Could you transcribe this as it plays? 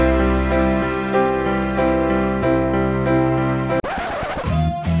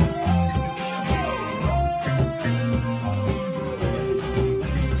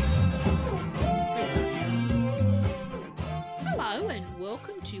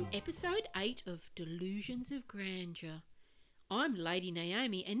to episode 8 of Delusions of Grandeur. I'm Lady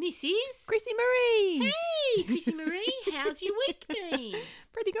Naomi and this is... Chrissy Marie! Hey, Chrissy Marie, how's your week been?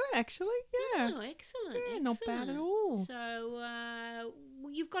 Pretty good, actually, yeah. Oh, excellent, Yeah, not bad at all. So,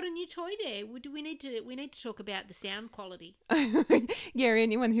 you've got a new toy there. We need to talk about the sound quality. Yeah,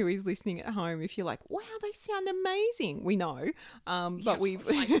 anyone who is listening at home, if you're like, wow, they sound amazing, we know. But we've...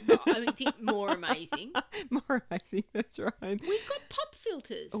 I think more amazing. More amazing, that's right. We've got pop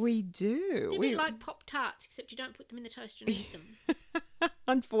filters. We do. They're a bit like Pop-Tarts, except you don't put them in the toaster and eat them.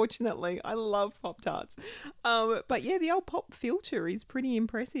 Unfortunately, I love Pop-Tarts. But yeah, the old pop filter is pretty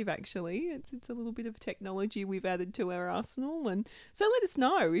impressive, actually. It's a little bit of technology we've added to our arsenal. And so let us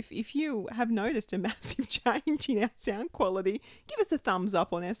know if you have noticed a massive change in our sound quality. Give us a thumbs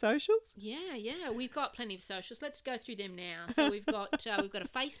up on our socials. Yeah, we've got plenty of socials. Let's go through them now. So we've got a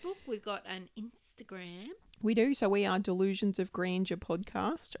Facebook, we've got an Instagram. We do. So we are Delusions of Grandeur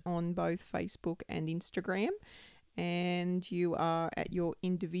podcast on both Facebook and Instagram. And you are at your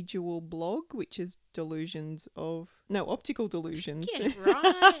individual blog, which is Optical Delusions. Get it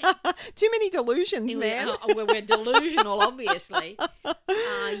right. Too many delusions, man. We're delusional, obviously.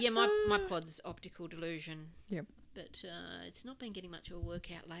 My pod's Optical Delusion. Yep. But it's not been getting much of a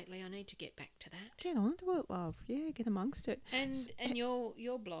workout lately. I need to get back to that. Get on to it, love. Yeah, get amongst it. And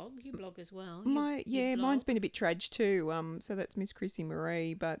your blog, you blog as well. Mine's been a bit trudge too. So that's Miss Chrissy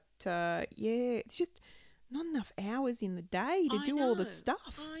Marie. But it's just not enough hours in the day to do all the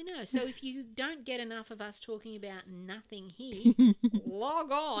stuff. I know. So if you don't get enough of us talking about nothing here,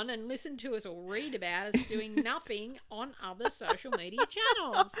 log on and listen to us or read about us doing nothing on other social media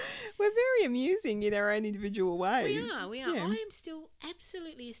channels. We're very amusing in our own individual ways. We are. Yeah. I am still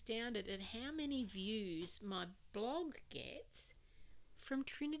absolutely astounded at how many views my blog gets from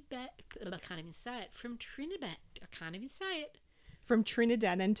Trinidad. I can't even say it. From Trinidad. I can't even say it. From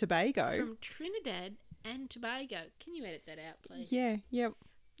Trinidad and Tobago. From Trinidad and Tobago. Can you edit that out, please? Yeah, yep.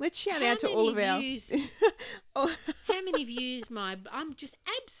 Let's shout out to all of our... How many views I'm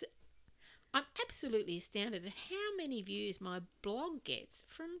absolutely astounded at how many views my blog gets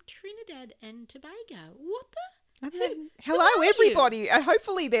from Trinidad and Tobago. What the? Hello, everybody.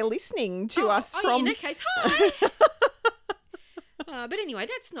 Hopefully they're listening to us from... In that case, hi. But anyway,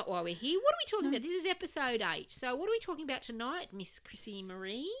 that's not why we're here. What are we talking about? This is episode 8. So what are we talking about tonight, Miss Chrissy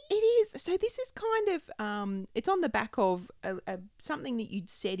Marie? It is. So this is kind of, it's on the back of something that you'd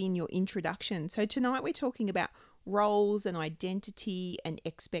said in your introduction. So tonight we're talking about roles and identity and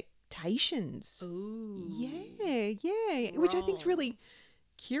expectations. Ooh. Yeah. Which I think is really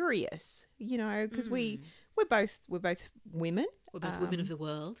curious, because we're both women. We're both women of the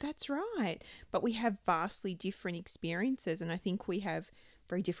world. That's right. But we have vastly different experiences, and I think we have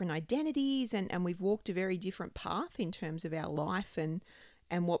very different identities, and we've walked a very different path in terms of our life and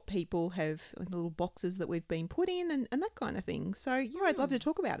what people have, little boxes that we've been put in and that kind of thing. So, yeah, I'd love to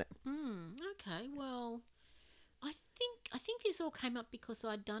talk about it. Okay, well, I think this all came up because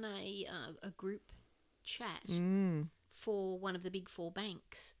I'd done a group chat for one of the big 4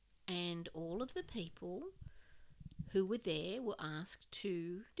 banks, and all of the people who were there were asked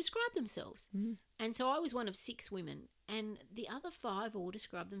to describe themselves. And so I was one of 6 women, and the other 5 all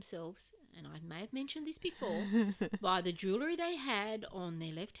described themselves, and I may have mentioned this before, by the jewellery they had on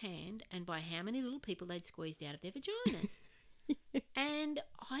their left hand and by how many little people they'd squeezed out of their vaginas. Yes. And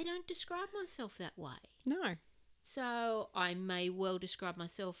I don't describe myself that way. No. So I may well describe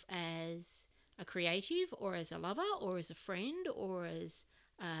myself as a creative or as a lover or as a friend or as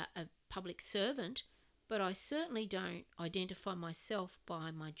a public servant, but I certainly don't identify myself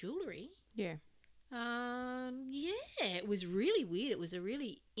by my jewellery. Yeah. It was really weird. It was a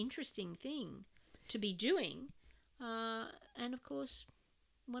really interesting thing to be doing. And of course,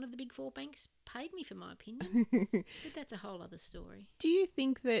 one of the big 4 banks paid me for my opinion. But that's a whole other story. Do you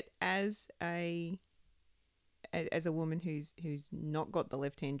think that as a woman who's not got the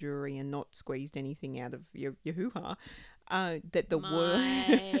left-hand jewellery and not squeezed anything out of your hoo-ha, that the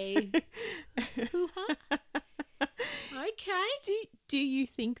word... hoo-ha? Okay. Do you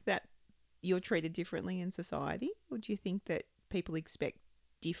think that you're treated differently in society? Or do you think that people expect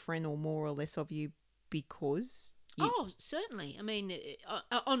different or more or less of you because... Oh, certainly. I mean,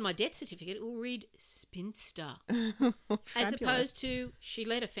 on my death certificate, it will read spinster. As opposed to, she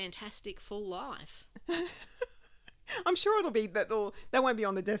led a fantastic full life. I'm sure it'll be that won't be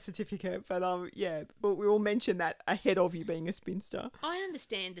on the death certificate, but we will mention that ahead of you being a spinster. I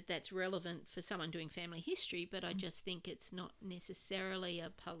understand that that's relevant for someone doing family history, but I just think it's not necessarily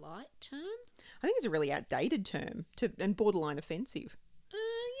a polite term. I think it's a really outdated term and borderline offensive.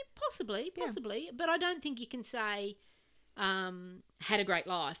 Possibly, but I don't think you can say had a great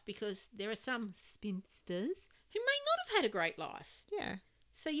life, because there are some spinsters who may not have had a great life. Yeah.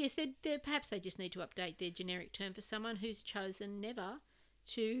 So yes, perhaps they just need to update their generic term for someone who's chosen never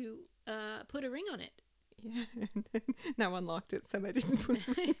to put a ring on it. Yeah. No one liked it, so they didn't put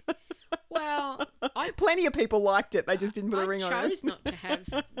a ring on it. Well, Plenty of people liked it. They just didn't put a ring on it. I chose not to have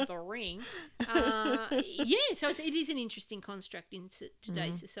the ring. Yeah, so it is an interesting construct in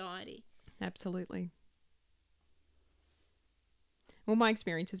today's society. Absolutely. Well, my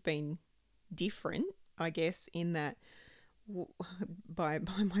experience has been different, I guess, in that by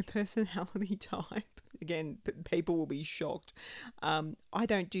my personality type, again, people will be shocked. I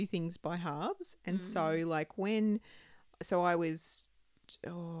don't do things by halves. And so like I was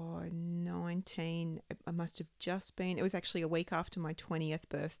 19, I must have just been, it was actually a week after my 20th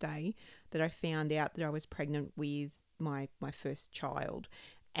birthday that I found out that I was pregnant with my first child.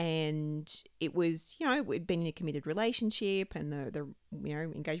 And it was, we'd been in a committed relationship, and the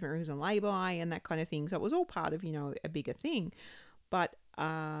engagement ring was on lay-by and that kind of thing. So it was all part of, a bigger thing. But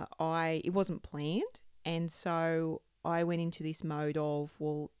it wasn't planned. And so I went into this mode of,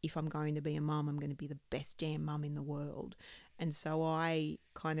 well, if I'm going to be a mum, I'm going to be the best damn mum in the world. And so I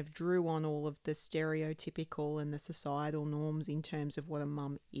kind of drew on all of the stereotypical and the societal norms in terms of what a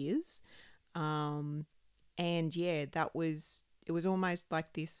mum is. And yeah, it was almost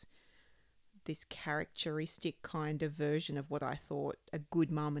like this characteristic kind of version of what I thought a good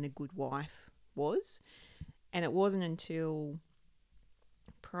mum and a good wife was. And it wasn't until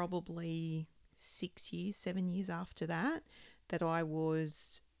probably 7 years after that I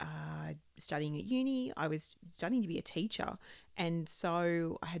was studying at uni. I was studying to be a teacher, and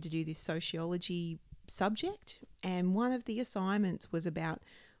so I had to do this sociology subject, and one of the assignments was about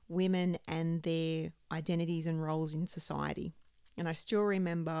women and their identities and roles in society. And I still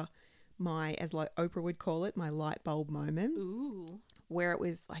remember as like Oprah would call it, my light bulb moment. Ooh. Where it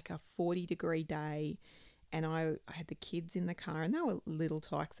was like a 40-degree day, and I had the kids in the car, and they were little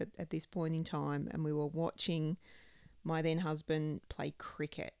tykes at this point in time, and we were watching my then husband play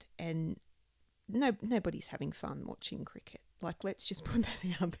cricket, and nobody's having fun watching cricket. Like, let's just put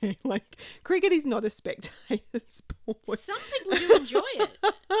that out there. Like, cricket is not a spectator sport. Some people do enjoy it.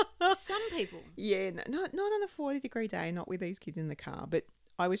 Some people. Yeah, not on a 40-degree day, not with these kids in the car. But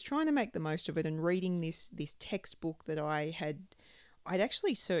I was trying to make the most of it and reading this textbook that I'd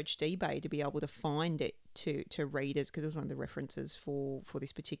actually searched eBay to be able to find it to readers, because it was one of the references for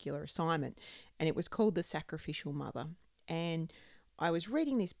this particular assignment, and it was called The Sacrificial Mother. And I was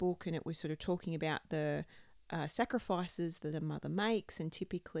reading this book, and it was sort of talking about the sacrifices that a mother makes, and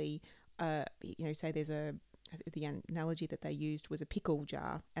typically, say there's the analogy that they used was a pickle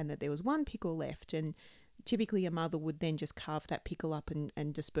jar, and that there was one pickle left, and typically a mother would then just carve that pickle up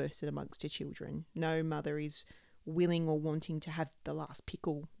and disperse it amongst her children. No mother is willing or wanting to have the last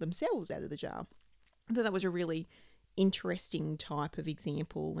pickle themselves out of the jar. I thought that was a really interesting type of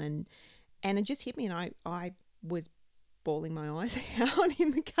example, and it just hit me, and I was bawling my eyes out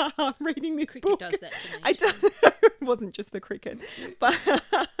in the car reading this cricket book. Does that to me. I don't know. It wasn't just the cricket, but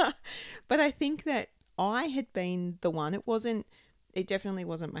I think that I had been the one. It definitely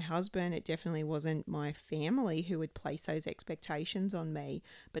wasn't my husband. It definitely wasn't my family who had placed those expectations on me.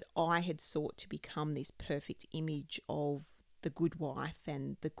 But I had sought to become this perfect image of the good wife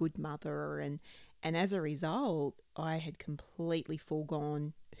and the good mother, and as a result, I had completely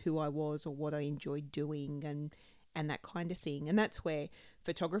foregone who I was or what I enjoyed doing and that kind of thing. And that's where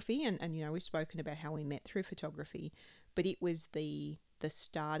photography, and we've spoken about how we met through photography, but it was the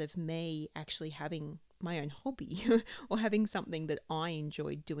start of me actually having my own hobby or having something that I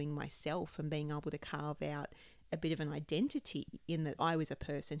enjoyed doing myself, and being able to carve out a bit of an identity in that I was a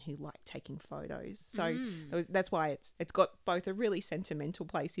person who liked taking photos. So that's why it's got both a really sentimental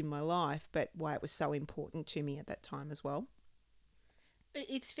place in my life, but why it was so important to me at that time as well.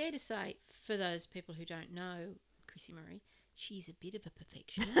 It's fair to say, for those people who don't know Chrissy Marie, she's a bit of a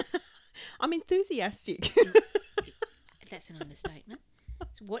perfectionist. I'm enthusiastic. That's an understatement.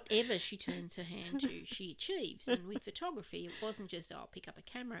 So whatever she turns her hand to, she achieves. And with photography, it wasn't just, pick up a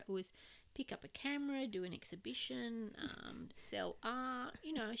camera. It was pick up a camera, do an exhibition, sell art.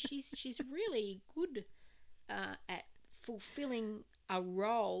 She's really good at fulfilling a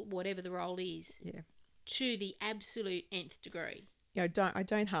role, whatever the role is, to the absolute nth degree. Yeah, I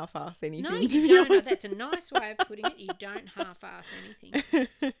don't half-ass anything. No, you don't. That's a nice way of putting it. You don't half-ass anything.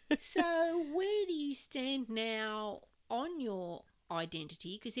 So where do you stand now on your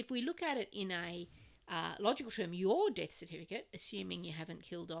identity? Because if we look at it in a logical term, your death certificate, assuming you haven't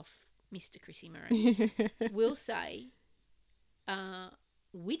killed off Mr. Chrissy Marie, will say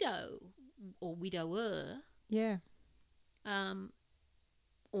widow or widower. Yeah.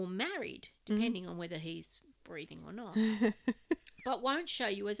 or married, depending on whether he's breathing or not, but won't show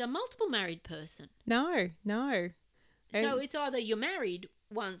you as a multiple married person. No. So it's either you're married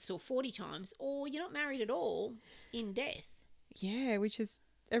once or 40 times, or you're not married at all in death. Yeah, which is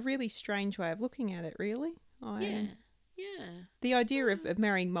a really strange way of looking at it, really. Yeah. The idea of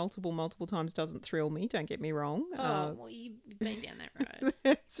marrying multiple times doesn't thrill me, don't get me wrong. Well, you've been down that road.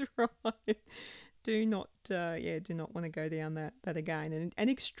 That's right. Do not want to go down that again. And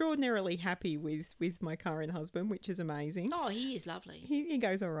extraordinarily happy with my current husband, which is amazing. Oh, he is lovely. He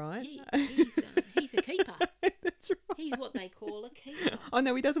goes all right. He's a keeper. That's right. He's what they call a keeper. Oh,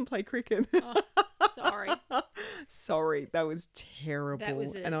 no, he doesn't play cricket. Oh, sorry. Sorry, that was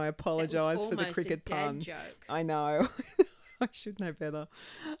terrible. And I apologise for the cricket pun. Joke. I know. I should know better.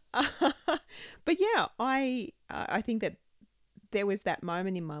 But yeah, I think that there was that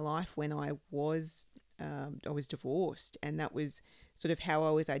moment in my life when I was divorced, and that was sort of how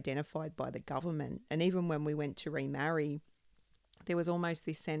I was identified by the government. And even when we went to remarry, there was almost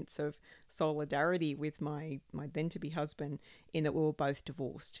this sense of solidarity with my then to be husband, in that we were both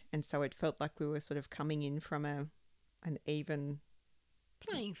divorced, and so it felt like we were sort of coming in from an even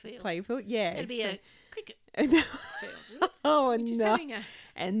playing field. Yeah, it'd be a cricket field. Oh, no!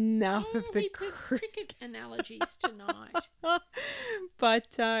 Enough of the cricket analogies tonight.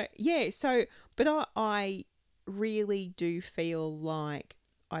 But but I really do feel like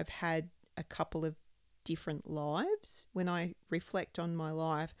I've had a couple of different lives. When I reflect on my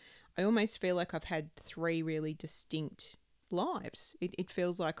life, I almost feel like I've had 3 really distinct lives. It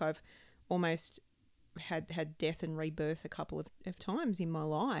feels like I've almost had death and rebirth a couple of times in my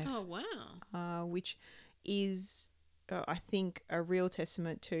life. Oh, wow. Which is, I think, a real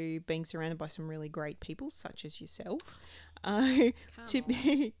testament to being surrounded by some really great people such as yourself. To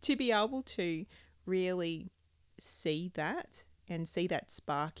be able to really see that and see that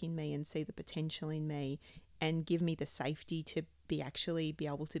spark in me and see the potential in me and give me the safety to be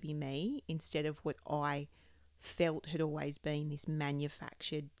able to be me, instead of what I felt had always been this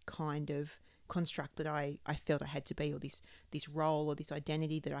manufactured kind of construct that I felt I had to be, or this role or this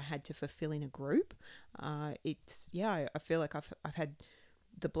identity that I had to fulfill in a group. I feel like I've had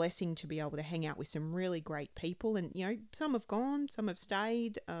the blessing to be able to hang out with some really great people, and some have gone, some have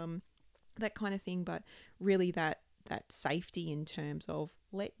stayed, that kind of thing, but really that safety in terms of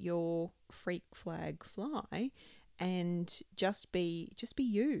let your freak flag fly and just be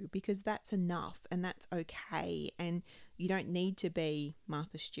you, because that's enough and that's okay. And you don't need to be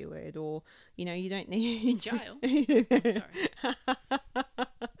Martha Stewart, or you don't need in jail. Sorry. Well,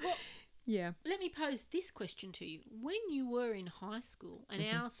 yeah. Let me pose this question to you. When you were in high school, and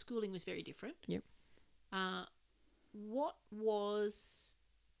our schooling was very different. Yep. What was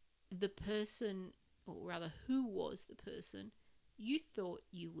the person, or rather, who was the person you thought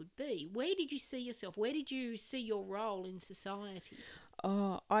you would be? Where did you see yourself? Where did you see your role in society?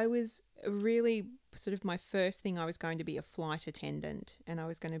 I was really sort of, my first thing, I was going to be a flight attendant, and I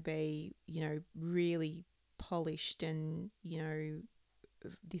was going to be, really polished and,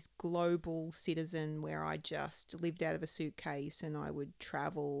 this global citizen where I just lived out of a suitcase and I would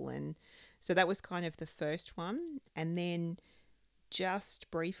travel. And so that was kind of the first one. And then just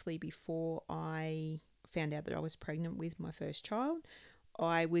briefly before I found out that I was pregnant with my first child,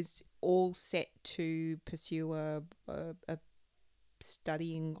 I was all set to pursue a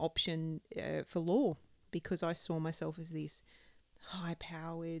studying option for law, because I saw myself as this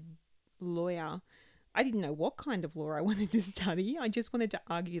high-powered lawyer. I didn't know what kind of law I wanted to study. I just wanted to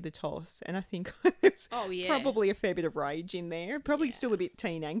argue the toss. And I think there's probably a fair bit of rage in there. Probably still a bit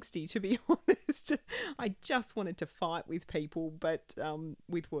teen angsty, to be honest. I just wanted to fight with people, but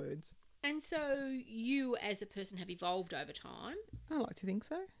with words. And so you as a person have evolved over time. I like to think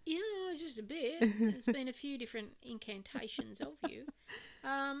so. Yeah, just a bit. There's been a few different incantations of you.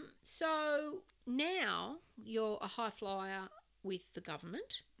 So now you're a high flyer with the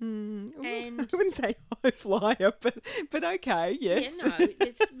government. And I wouldn't say high flyer, but okay, yes. Yeah,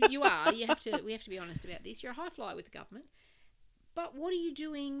 no, you are. We have to be honest about this. You're a high flyer with the government. But what are you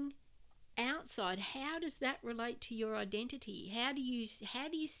doing outside? How does that relate to your identity? How do you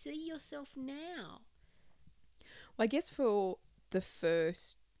see yourself now? Well, I guess for the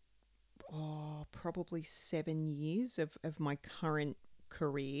first probably 7 years of my current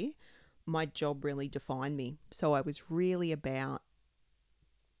career, my job really defined me. So I was really about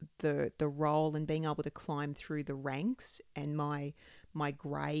the role and being able to climb through the ranks, and my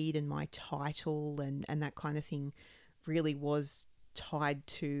grade and my title and that kind of thing really was tied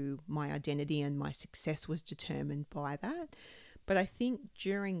to my identity, and my success was determined by that. But I think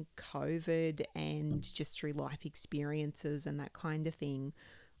during COVID and just through life experiences and that kind of thing,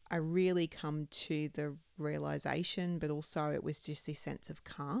 I really come to the realization, but also it was just this sense of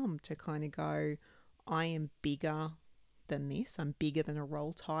calm to kind of go, I am bigger than this. I'm bigger than a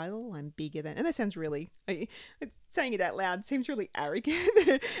role title. I'm bigger than, and that sounds really, saying it out loud seems really arrogant,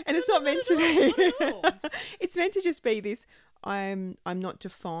 and it's not meant to be. It's meant to just be this. I'm not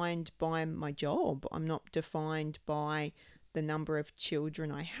defined by my job. I'm not defined by the number of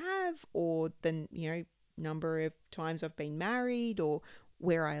children I have, or the number of times I've been married, or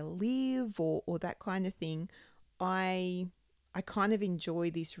where I live, or that kind of thing. I kind of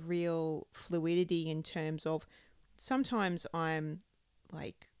enjoy this real fluidity in terms of sometimes I'm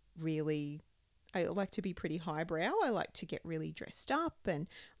like really, I like to be pretty highbrow. I like to get really dressed up and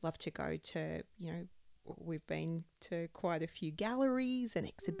love to go to, we've been to quite a few galleries and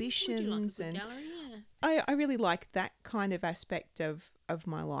exhibitions. Would you like a good and gallery? Yeah. I really like that kind of aspect of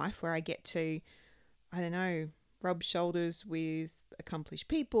my life where I get to, I don't know, rub shoulders with accomplished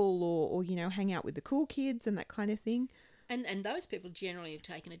people or hang out with the cool kids and that kind of thing. And those people generally have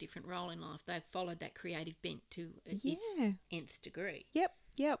taken a different role in life. They've followed that creative bent to its nth degree.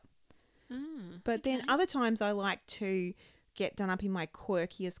 Yep. But then other times I like to get done up in my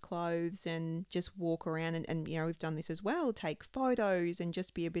quirkiest clothes and just walk around and we've done this as well, take photos and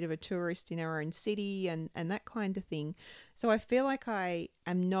just be a bit of a tourist in our own city and that kind of thing. So I feel like I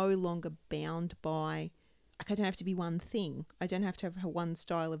am no longer bound by, like, I don't have to be one thing. I don't have to have one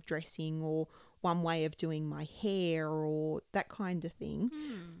style of dressing or one way of doing my hair or that kind of thing.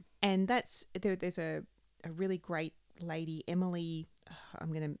 And that's, there's a really great lady, Emily,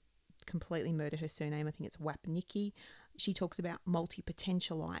 I'm going to completely murder her surname. I think it's Wapnicki. She talks about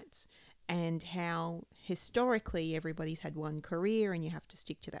multi-potentialites and how historically everybody's had one career and you have to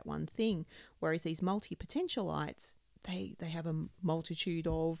stick to that one thing. Whereas these multi-potentialites, they have a multitude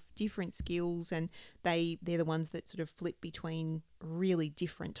of different skills and they're the ones that sort of flip between really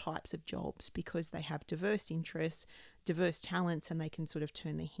different types of jobs because they have diverse interests, diverse talents, and they can sort of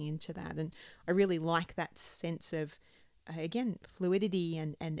turn their hand to that. And I really like that sense of, again, fluidity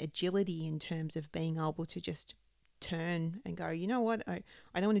and agility in terms of being able to just turn and go, you know what, I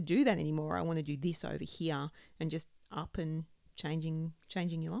don't want to do that anymore. I want to do this over here, and just up and changing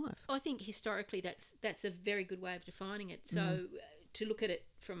your life. I think historically that's a very good way of defining it. So to look at it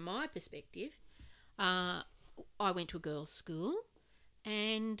from my perspective, I went to a girls' school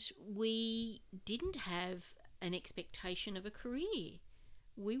and we didn't have an expectation of a career.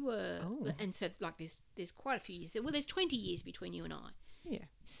 We were, and so like there's quite a few years. Well, there's 20 years between you and I. Yeah.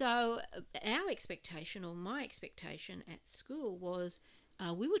 So our expectation, or my expectation at school, was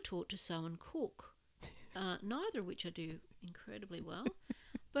we were taught to sew and cook. Neither of which I do incredibly well.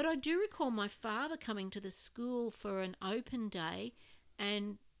 But I do recall my father coming to the school for an open day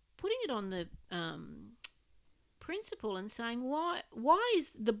and putting it on the principal and saying, why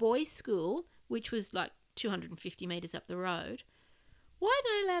is the boys' school, which was like 250 metres up the road, why are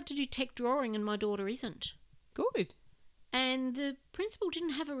they allowed to do tech drawing and my daughter isn't? Good. And the principal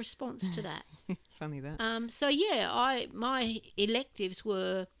didn't have a response to that. Funny that. So yeah, my electives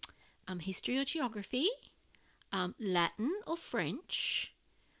were history or geography, Latin or French,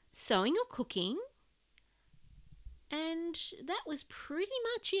 sewing or cooking, and that was pretty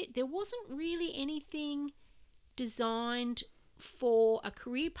much it. There wasn't really anything designed for a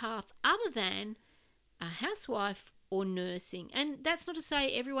career path other than a housewife or nursing. And that's not to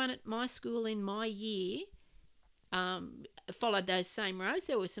say everyone at my school in my year followed those same roads.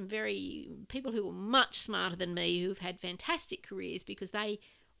 There were some people who were much smarter than me who've had fantastic careers because they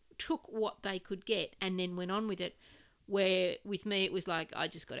took what they could get and then went on with it, where with me it was like I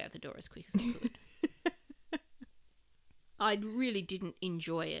just got out the door as quick as I could. I really didn't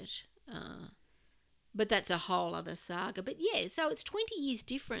enjoy it, but that's a whole other saga. But yeah, so it's 20 years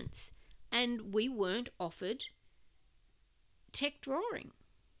difference and we weren't offered tech drawing.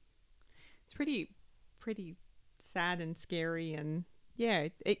 It's pretty sad and scary, and yeah,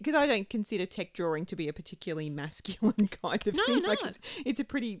 because I don't consider tech drawing to be a particularly masculine kind of thing. No. Like it's a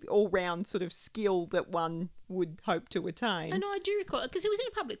pretty all-round sort of skill that one would hope to attain. And I do recall, because it was in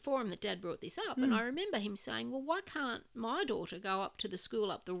a public forum that Dad brought this up, and I remember him saying, well, why can't my daughter go up to the school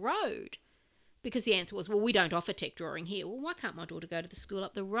up the road? Because the answer was, well, we don't offer tech drawing here. Well, why can't my daughter go to the school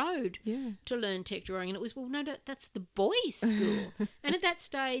up the road to learn tech drawing? And it was, well, no, that's the boys' school. And at that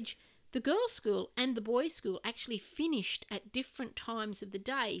stage, the girls' school and the boys' school actually finished at different times of the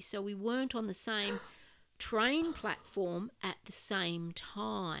day, so we weren't on the same train platform at the same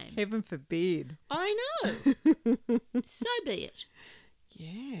time. Heaven forbid. I know. So be it.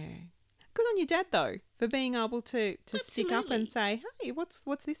 Yeah. Good on your dad, though, for being able to stick up and Absolutely. say, hey,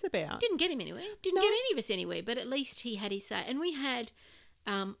 what's this about? Didn't get him anywhere. Didn't No. get any of us anywhere, but at least he had his say. And we had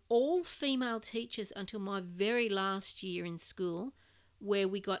all female teachers until my very last year in school, where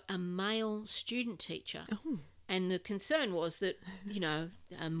we got a male student teacher. Oh. And the concern was that,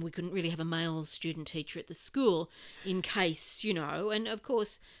 we couldn't really have a male student teacher at the school in case, and of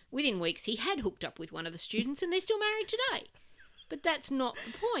course, within weeks, he had hooked up with one of the students and they're still married today. But that's not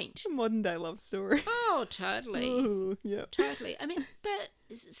the point. A modern day love story. Oh, totally. Ooh, yeah. Totally. I mean, but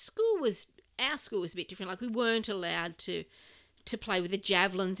our school was a bit different. Like, we weren't allowed to play with the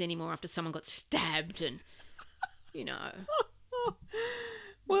javelins anymore after someone got stabbed and,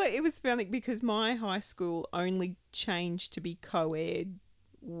 Well, it was funny because my high school only changed to be co-ed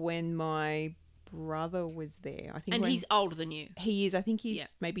when my brother was there. I think, and he's older than you. he is. I think he's Yeah.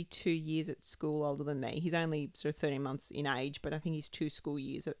 maybe 2 years at school older than me. He's only sort of 13 months in age, but I think he's 2 school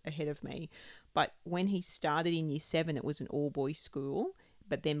years ahead of me. But when he started in year 7, it was an all-boys school.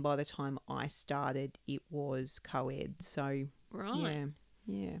 But then by the time I started, it was co-ed. So, Right.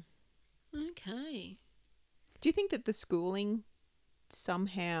 yeah. Okay. Do you think that the schooling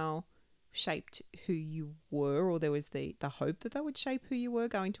somehow shaped who you were, or there was the hope that would shape who you were,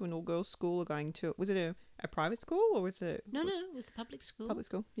 going to an all-girls school or going to, was it a private school or was it No, it was a public school. public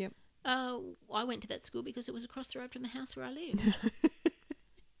school? Yep. I went to that school because it was across the road from the house where I live.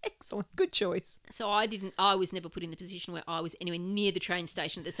 Excellent. Good choice. So I was never put in the position where I was anywhere near the train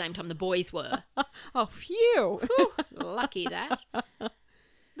station at the same time the boys were. Oh, phew. Whew, lucky that.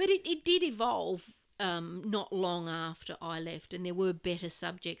 But it did evolve not long after I left, and there were better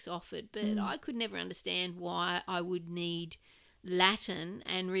subjects offered, but I could never understand why I would need Latin,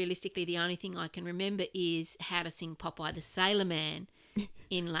 and realistically the only thing I can remember is how to sing Popeye the Sailor Man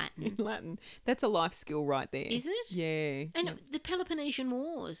in Latin. In Latin. That's a life skill right there. Is it? Yeah. And Yep. the Peloponnesian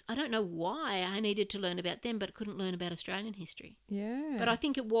Wars, I don't know why I needed to learn about them, but couldn't learn about Australian history. Yeah. But I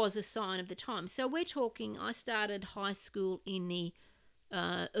think it was a sign of the time. So we're talking, I started high school in the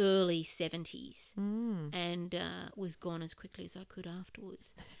early 70s and was gone as quickly as I could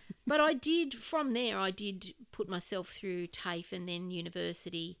afterwards. But from there, I did put myself through TAFE and then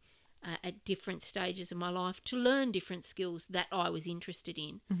university at different stages of my life to learn different skills that I was interested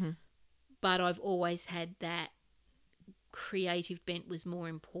in. Mm-hmm. But I've always had that creative bent was more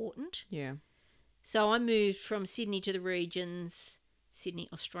important. Yeah. So I moved from Sydney to the regions, Sydney,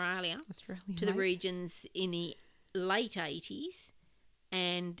 Australia, to the mate. regions in the late 80s.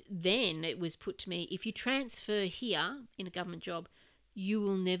 And then it was put to me, if you transfer here in a government job, you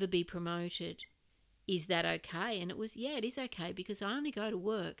will never be promoted. Is that okay? And it was, yeah, it is okay, because I only go to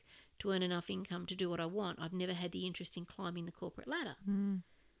work to earn enough income to do what I want. I've never had the interest in climbing the corporate ladder.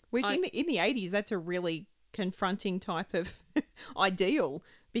 Which in the 80s, that's a really confronting type of ideal,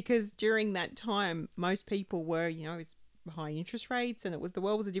 because during that time, most people were, it was high interest rates, and the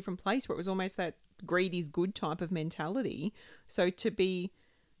world was a different place where it was almost that greed is good type of mentality. So to be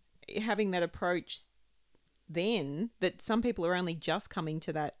having that approach then, that some people are only just coming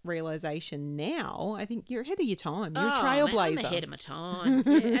to that realization now, I think you're ahead of your time. You're a trailblazer. Man, I'm ahead of my time.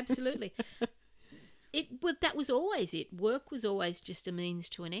 Yeah, absolutely. But that was always it. Work was always just a means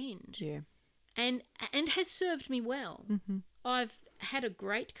to an end. Yeah. And has served me well. Mm-hmm. I've had a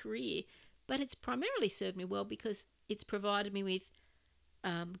great career, but it's primarily served me well because it's provided me with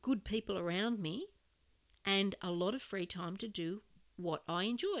good people around me and a lot of free time to do what I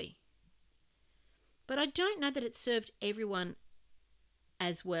enjoy. But I don't know that it's served everyone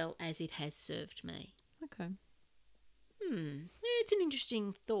as well as it has served me. Okay. It's an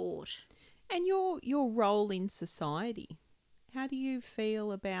interesting thought. And your role in society, how do you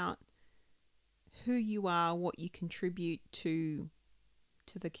feel about who you are, what you contribute to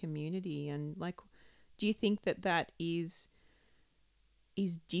the community, and do you think that is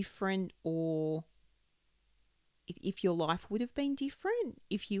different, or if your life would have been different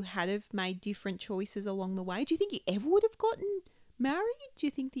if you had have made different choices along the way? Do you think you ever would have gotten married? Do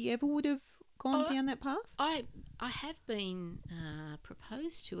you think that you ever would have gone down that path? I have been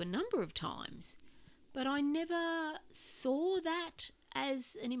proposed to a number of times, but I never saw that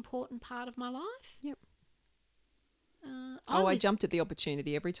as an important part of my life. Yep. I I jumped at the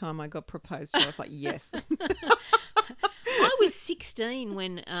opportunity every time I got proposed to. I was like, yes. I was 16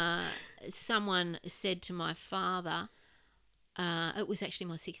 when someone said to my father, it was actually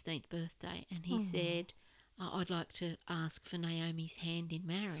my 16th birthday, and he said, I'd like to ask for Naomi's hand in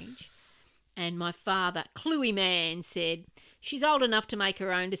marriage. And my father, cluey man, said, she's old enough to make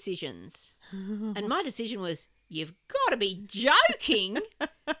her own decisions. And my decision was, you've got to be joking.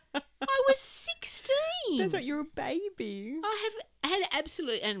 I was 16. That's right, you're a baby. I had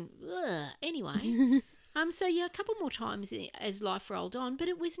absolute and anyway. So yeah, a couple more times as life rolled on, but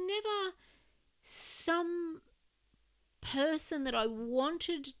it was never some person that I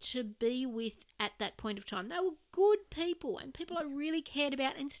wanted to be with at that point of time. They were good people and people I really cared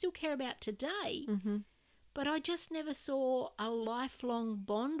about and still care about today. Mm-hmm. But I just never saw a lifelong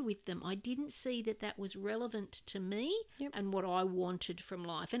bond with them. I didn't see that that was relevant to me and what I wanted from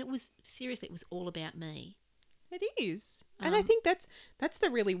life. And it was all about me. It is. And I think that's the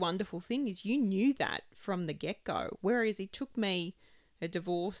really wonderful thing is you knew that from the get-go. Whereas it took me a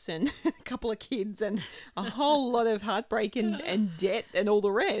divorce and a couple of kids and a whole lot of heartbreak and debt and all the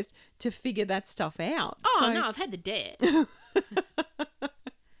rest to figure that stuff out. Oh, no, I've had the debt.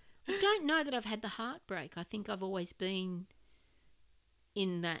 I don't know that I've had the heartbreak. I think I've always been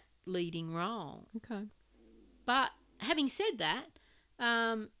in that leading role. Okay. But having said that,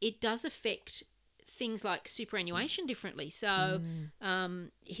 it does affect things like superannuation differently. So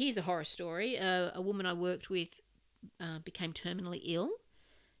here's a horror story. A woman I worked with became terminally ill.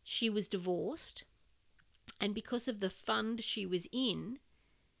 She was divorced, and because of the fund she was in,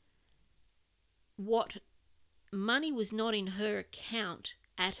 what money was not in her account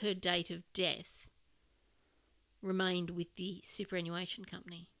at her date of death remained with the superannuation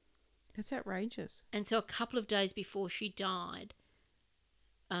company. That's outrageous. And so a couple of days before she died,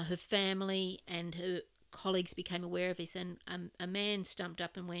 her family and her colleagues became aware of this, and a man stumped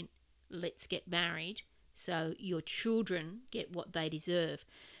up and went, "Let's get married so your children get what they deserve."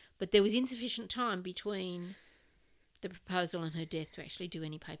 But there was insufficient time between the proposal and her death to actually do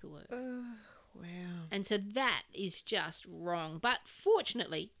any paperwork. Wow. And so that is just wrong. But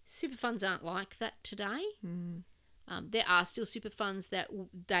fortunately, super funds aren't like that today. There are still super funds that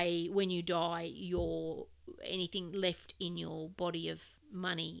when you die, anything left in your body of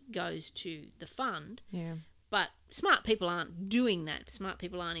money goes to the fund. Yeah. But smart people aren't doing that. Smart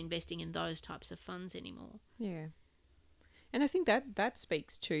people aren't investing in those types of funds anymore. Yeah. And I think that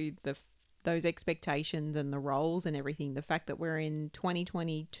speaks to those expectations and the roles and everything. The fact that we're in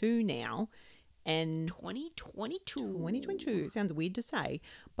 2022 now, and 2022. It sounds weird to say,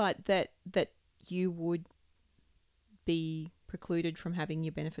 but that you would be precluded from having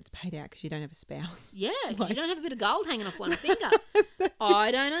your benefits paid out because you don't have a spouse. Yeah, because you don't have a bit of gold hanging off one finger.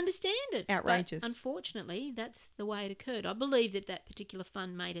 I don't understand it. Outrageous. But unfortunately, that's the way it occurred. I believe that particular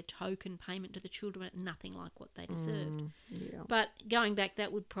fund made a token payment to the children at nothing like what they deserved. Yeah. But going back,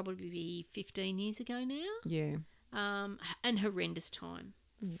 that would probably be 15 years ago now. Yeah. And horrendous time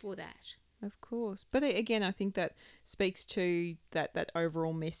for that. Of course. But again, I think that speaks to that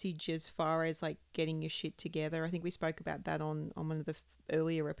overall message as far as like getting your shit together. I think we spoke about that on one of the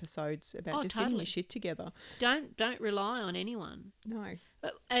earlier episodes about just getting your shit together. Don't rely on anyone. No.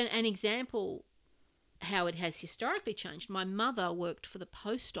 An example how it has historically changed. My mother worked for the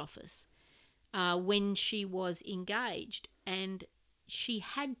post office when she was engaged, and she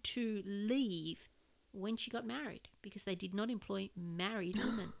had to leave when she got married because they did not employ married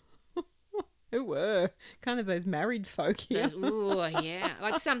women. Who were kind of those married folk here? Oh, yeah.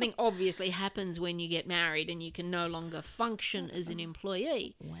 Like something obviously happens when you get married and you can no longer function as an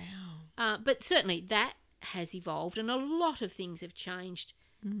employee. Wow. But certainly that has evolved, and a lot of things have changed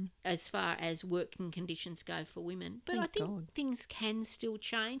as far as working conditions go for women. But I think things can still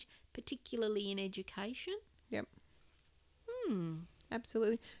change, particularly in education. Yep.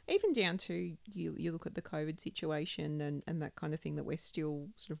 Absolutely. Even down to you look at the COVID situation and that kind of thing that we're still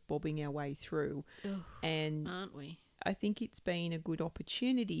sort of bobbing our way through. And aren't we? I think it's been a good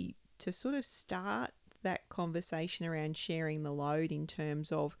opportunity to sort of start that conversation around sharing the load in terms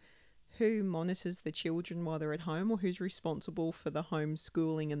of who monitors the children while they're at home or who's responsible for the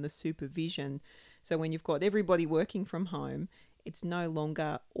homeschooling and the supervision. So when you've got everybody working from home, it's no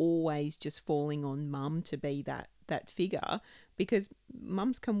longer always just falling on mum to be that figure, because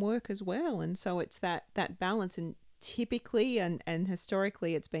mums can work as well. And so it's that balance. And typically and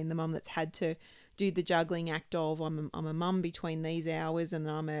historically, it's been the mum that's had to do the juggling act of I'm a mum between these hours and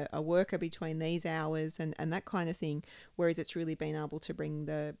I'm a worker between these hours and that kind of thing. Whereas it's really been able to bring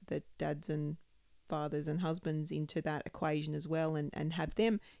the dads and fathers and husbands into that equation as well and have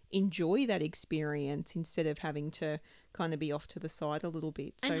them enjoy that experience instead of having to kind of be off to the side a little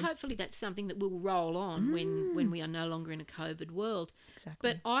bit. So, and hopefully that's something that will roll on when we are no longer in a COVID world. Exactly.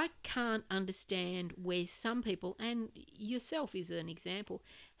 But I can't understand where some people, and yourself is an example,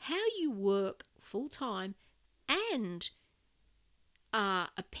 how you work full-time and are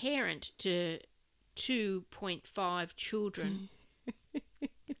a parent to 2.5 children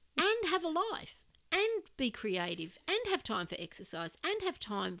and have a life. And be creative and have time for exercise and have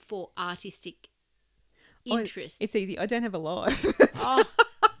time for artistic interests. It's easy. I don't have a life. Oh,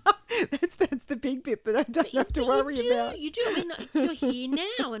 That's the big bit that I don't have to worry about. You do. I mean, you're here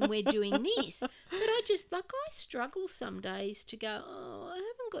now and we're doing this. But I just, I struggle some days to go, I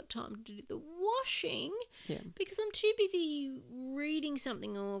haven't got time to do the washing because I'm too busy reading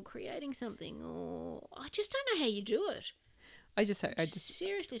something or creating something, or I just don't know how you do it. I just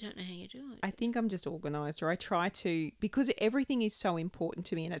seriously don't know how you do it. I think I'm just organised, or I try to, because everything is so important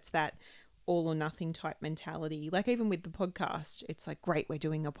to me, and it's that all or nothing type mentality. Like even with the podcast, it's like, great, we're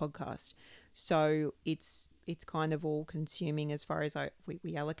doing a podcast. So it's kind of all consuming as far as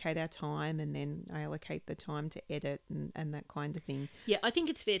we allocate our time, and then I allocate the time to edit and that kind of thing. Yeah, I think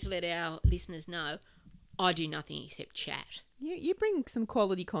it's fair to let our listeners know I do nothing except chat. You bring some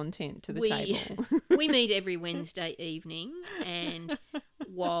quality content to the table. We meet every Wednesday evening, and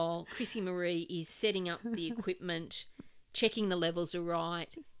while Chrissy Marie is setting up the equipment, checking the levels are right,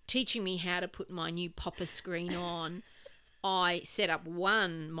 teaching me how to put my new popper screen on, I set up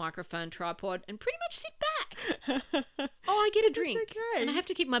one microphone tripod and pretty much sit back. I get a drink. That's okay. And I have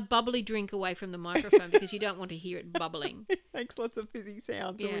to keep my bubbly drink away from the microphone because you don't want to hear it bubbling. It makes lots of fizzy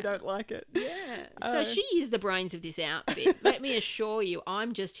sounds and we don't like it. Yeah. So she is the brains of this outfit. Let me assure you,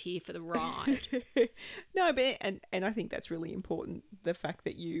 I'm just here for the ride. No, but and I think that's really important, the fact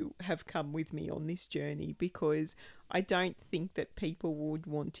that you have come with me on this journey, because I don't think that people would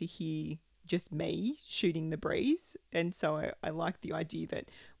want to hear just me shooting the breeze. And so I like the idea that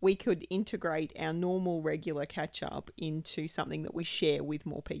we could integrate our normal regular catch up into something that we share with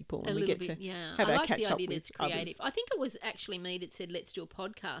more people, and we get to have our catch up with others. I think it was actually me that said let's do a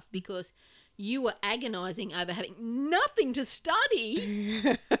podcast because you were agonising over having nothing to study.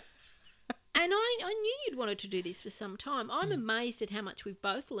 And I knew you'd wanted to do this for some time. I'm amazed at how much we've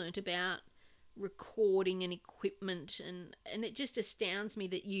both learnt about recording and equipment, and it just astounds me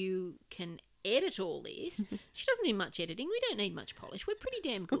that you can edit all this. She doesn't do much editing. We don't need much polish. We're pretty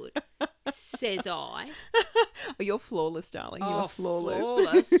damn good, says I. Oh, you're flawless, darling. You are flawless.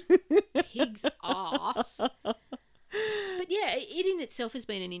 Flawless. Pig's ass. But yeah, it in itself has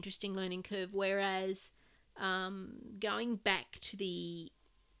been an interesting learning curve, whereas going back to the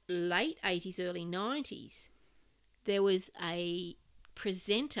late 80s, early 90s, there was a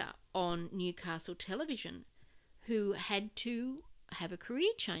presenter on Newcastle television who had to have a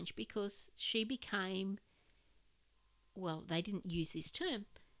career change because she became, well, they didn't use this term,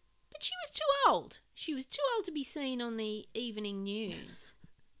 but she was too old. She was too old to be seen on the evening news.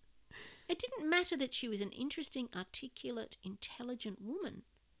 It didn't matter that she was an interesting, articulate, intelligent woman.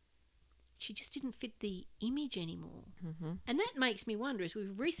 She just didn't fit the image anymore. Mm-hmm. And that makes me wonder, as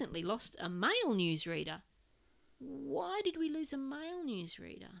we've recently lost a male newsreader, why did we lose a male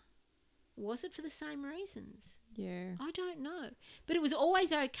newsreader? Was it for the same reasons? Yeah. I don't know. But it was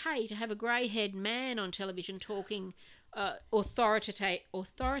always okay to have a grey-haired man on television talking authoritative. But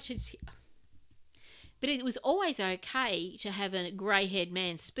it was always okay to have a grey-haired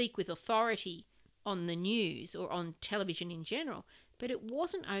man speak with authority on the news or on television in general. But it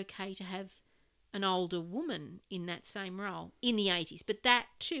wasn't okay to have an older woman in that same role in the 80s. But that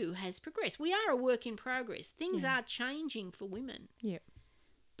too has progressed. We are a work in progress. Things are changing for women. Yeah.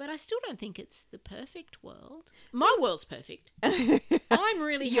 But I still don't think it's the perfect world. My world's perfect. I'm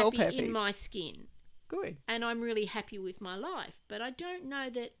really happy in my skin. Good. And I'm really happy with my life. But I don't know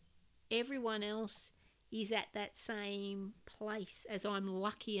that everyone else is at that same place as I'm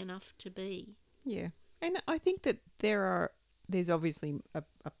lucky enough to be. Yeah. And I think that there's obviously a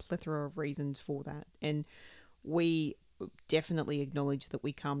plethora of reasons for that. And we definitely acknowledge that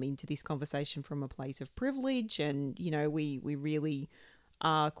we come into this conversation from a place of privilege, and, you know, we really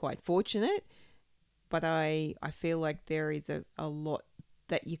are quite fortunate. But I feel like there is a lot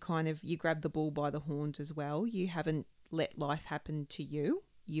that you grab the bull by the horns as well. You haven't let life happen to you.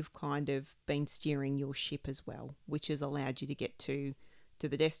 You've kind of been steering your ship as well, which has allowed you to get to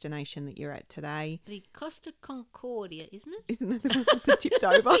the destination that you're at today. The Costa Concordia, isn't it? Isn't that the tipped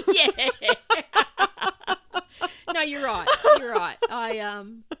over? Yeah. No, you're right. You're right. I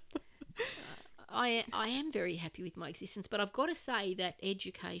am very happy with my existence, but I've got to say that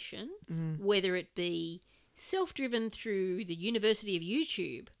education, whether it be self-driven through the University of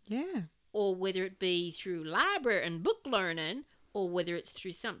YouTube, or whether it be through library and book learning, or whether it's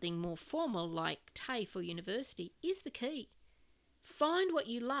through something more formal like TAFE or university, is the key. Find what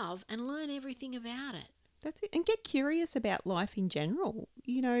you love and learn everything about it. That's it. And get curious about life in general.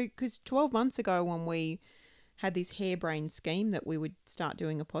 You know, because 12 months ago when we had this harebrained scheme that we would start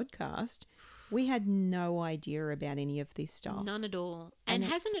doing a podcast, we had no idea about any of this stuff. None at all. And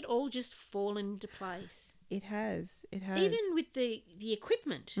hasn't it all just fallen into place? It has. It has. Even with the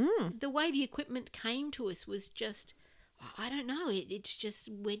equipment, Mm. the way the equipment came to us was just, I don't know, it's just,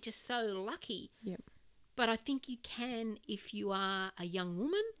 we're just so lucky. Yep. But I think you can, if you are a young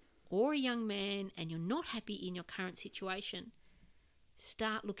woman or a young man and you're not happy in your current situation,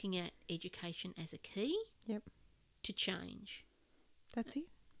 start looking at education as a key Yep. to change. That's it.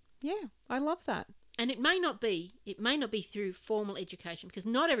 Yeah, I love that. And it may not be through formal education, because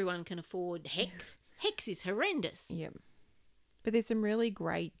not everyone can afford HEX. HEX is horrendous. Yep. But there's some really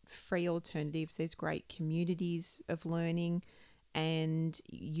great free alternatives. There's great communities of learning, and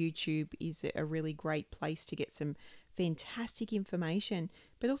YouTube is a really great place to get some fantastic information.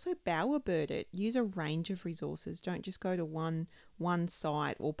 But also bowerbird it. Use a range of resources. Don't just go to one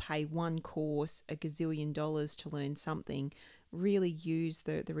site or pay one course $1 gazillion to learn something. Really use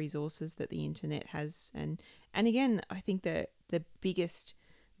the resources that the internet has. And again, I think that the biggest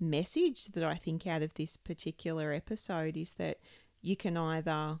message that I think out of this particular episode is that you can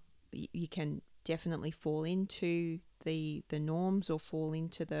definitely fall into the norms or fall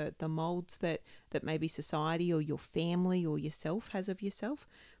into the molds that maybe society or your family or yourself has of yourself,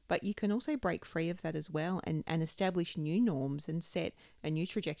 but you can also break free of that as well and establish new norms and set a new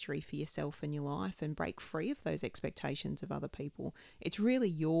trajectory for yourself and your life and break free of those expectations of other people. It's really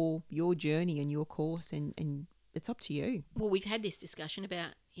your journey and your course, and it's up to you. Well, we've had this discussion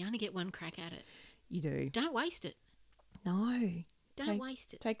about you only get one crack at it. You do. Don't waste it. No. Don't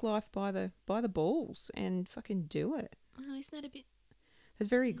waste it. Take life by the balls and fucking do it. Oh, isn't that a bit... That's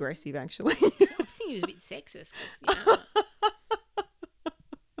very aggressive, actually. I was thinking it was a bit sexist. 'Cause,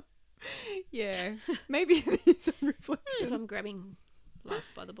 Yeah. Maybe it's a I don't know if reflection. I'm grabbing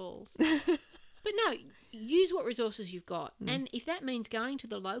life by the balls. But no, use what resources you've got. And if that means going to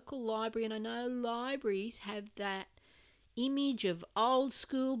the local library, and I know libraries have that image of old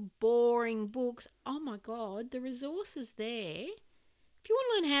school, boring books. Oh my God, the resources there. If you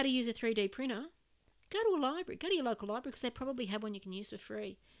want to learn how to use a 3D printer, go to a library. Go to your local library, because they probably have one you can use for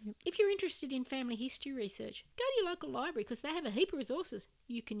free. Yep. If you're interested in family history research, go to your local library, because they have a heap of resources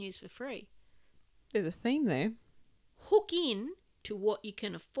you can use for free. There's a theme there. Hook in to what you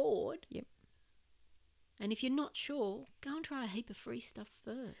can afford. Yep. And if you're not sure, go and try a heap of free stuff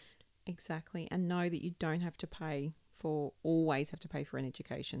first. Exactly. And know that you don't have to always have to pay for an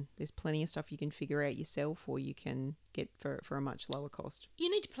education. There's plenty of stuff you can figure out yourself, or you can get for a much lower cost.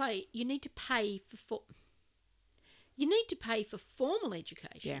 You need to pay for formal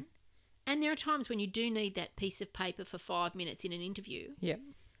education. Yeah. And there are times when you do need that piece of paper for 5 minutes in an interview. Yeah.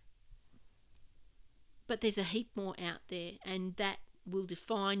 But there's a heap more out there, and that will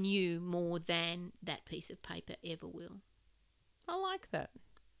define you more than that piece of paper ever will. I like that.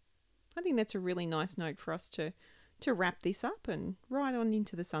 I think that's a really nice note for us to wrap this up and ride on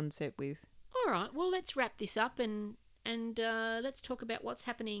into the sunset with. All right, well, let's wrap this up and let's talk about what's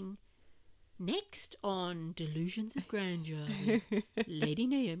happening next on Delusions of Grandeur with Lady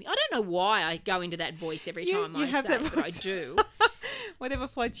Naomi. I don't know why I go into that voice every time I have say that it, but I voice. do. Whatever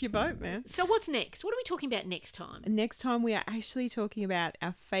floats your boat, man. So what's next? What are we talking about next time? Next time we are actually talking about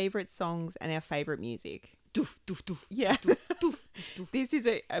our favourite songs and our favourite music. Doof, doof, doof. Yeah. Doof, doof, doof. This is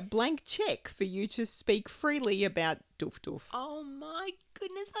a blank check for you to speak freely about Doof Doof. Oh my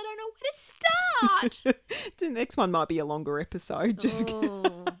goodness, I don't know where to start. The next one might be a longer episode. Just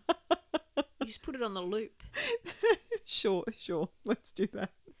Oh. You just put it on the loop. Sure. Let's do that.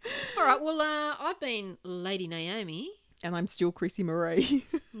 All right, well, I've been Lady Naomi. And I'm still Chrissy Marie.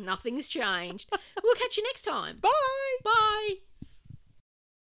 Nothing's changed. We'll catch you next time. Bye. Bye.